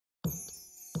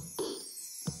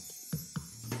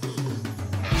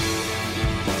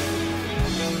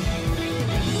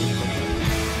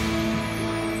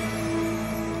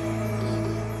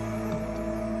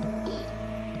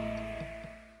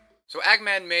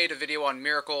Bagman made a video on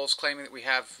miracles, claiming that we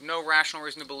have no rational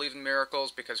reason to believe in miracles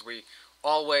because we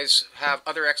always have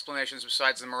other explanations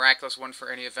besides the miraculous one for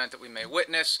any event that we may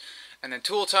witness. And then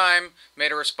Tool Time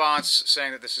made a response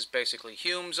saying that this is basically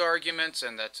Hume's argument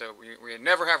and that we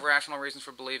never have rational reasons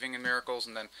for believing in miracles.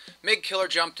 And then Mig Killer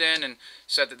jumped in and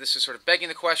said that this is sort of begging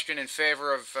the question in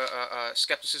favor of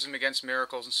skepticism against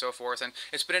miracles and so forth. And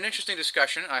it's been an interesting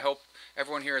discussion. I hope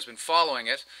everyone here has been following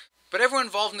it. But everyone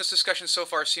involved in this discussion so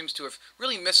far seems to have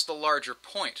really missed the larger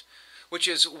point, which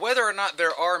is whether or not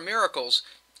there are miracles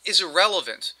is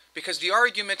irrelevant, because the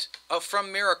argument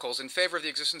from miracles in favor of the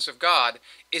existence of God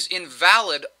is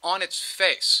invalid on its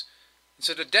face. And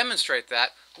so to demonstrate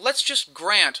that, let's just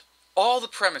grant all the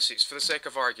premises for the sake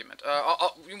of argument.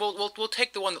 We'll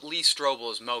take the one that Lee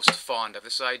Strobel is most fond of,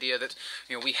 this idea that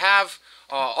we have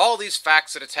all these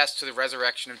facts that attest to the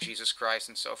resurrection of Jesus Christ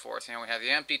and so forth. We have the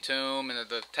empty tomb and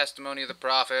the testimony of the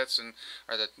prophets and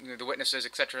or the witnesses,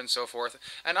 etc. and so forth.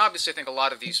 And obviously I think a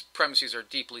lot of these premises are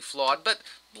deeply flawed, but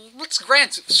let's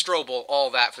grant Strobel all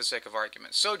that for the sake of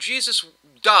argument. So Jesus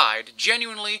died,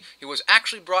 genuinely, he was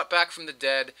actually brought back from the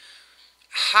dead.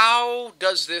 How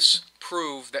does this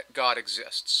prove that God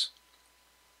exists?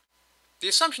 The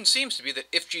assumption seems to be that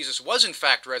if Jesus was in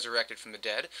fact resurrected from the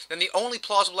dead, then the only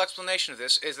plausible explanation of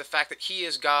this is the fact that he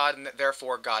is God and that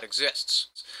therefore God exists.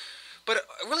 But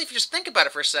really, if you just think about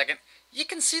it for a second, you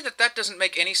can see that that doesn't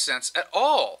make any sense at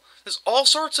all. There's all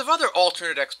sorts of other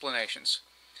alternate explanations.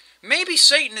 Maybe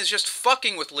Satan is just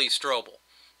fucking with Lee Strobel.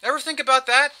 Ever think about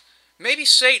that? Maybe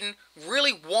Satan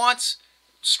really wants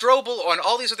Strobel and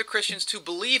all these other Christians to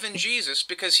believe in Jesus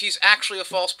because he's actually a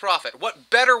false prophet. What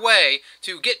better way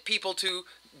to get people to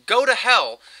go to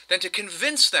hell than to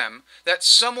convince them that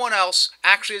someone else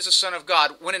actually is the Son of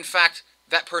God when in fact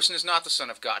that person is not the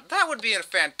Son of God? That would be a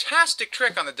fantastic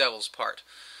trick on the devil's part.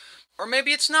 Or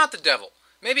maybe it's not the devil.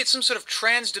 Maybe it's some sort of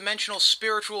trans-dimensional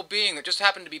spiritual being that just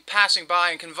happened to be passing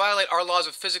by and can violate our laws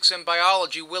of physics and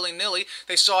biology willy-nilly.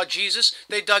 They saw Jesus,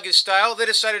 they dug his style, they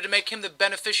decided to make him the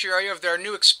beneficiary of their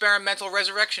new experimental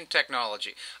resurrection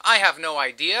technology. I have no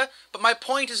idea, but my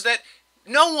point is that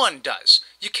no one does.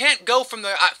 You can't go from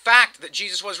the fact that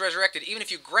Jesus was resurrected, even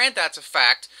if you grant that's a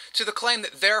fact, to the claim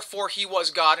that therefore he was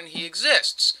God and he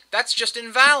exists. That's just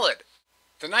invalid.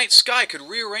 The night sky could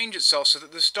rearrange itself so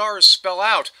that the stars spell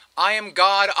out, I am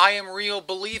God, I am real,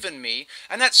 believe in me,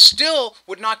 and that still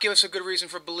would not give us a good reason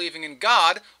for believing in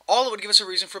God. All it would give us a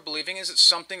reason for believing is that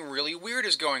something really weird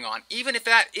is going on. Even if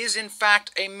that is in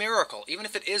fact a miracle, even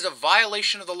if it is a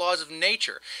violation of the laws of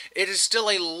nature, it is still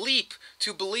a leap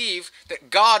to believe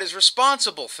that God is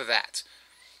responsible for that.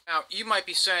 Now, you might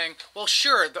be saying, well,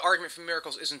 sure, the argument for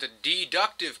miracles isn't a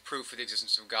deductive proof for the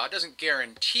existence of God, doesn't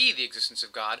guarantee the existence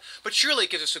of God, but surely it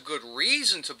gives us a good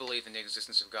reason to believe in the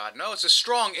existence of God. No, it's a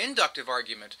strong inductive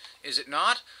argument, is it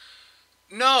not?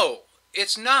 No,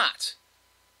 it's not.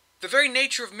 The very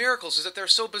nature of miracles is that they're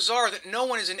so bizarre that no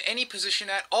one is in any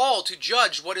position at all to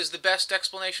judge what is the best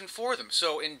explanation for them.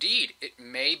 So indeed, it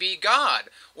may be God,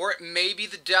 or it may be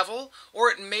the devil, or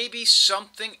it may be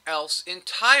something else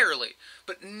entirely.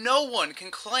 But no one can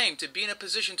claim to be in a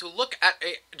position to look at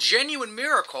a genuine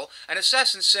miracle and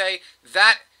assess and say,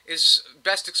 that is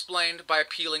best explained by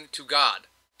appealing to God.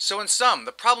 So in sum,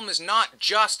 the problem is not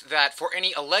just that for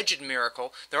any alleged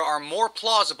miracle, there are more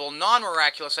plausible,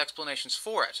 non-miraculous explanations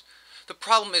for it. The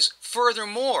problem is,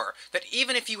 furthermore, that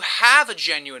even if you have a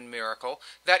genuine miracle,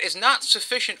 that is not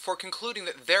sufficient for concluding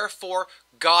that therefore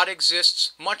God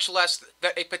exists, much less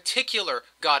that a particular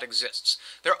God exists.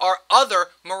 There are other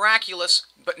miraculous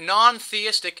but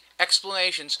non-theistic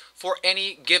explanations for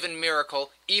any given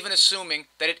miracle, even assuming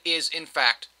that it is in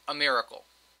fact a miracle.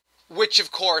 Which,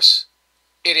 of course,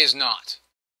 it is not.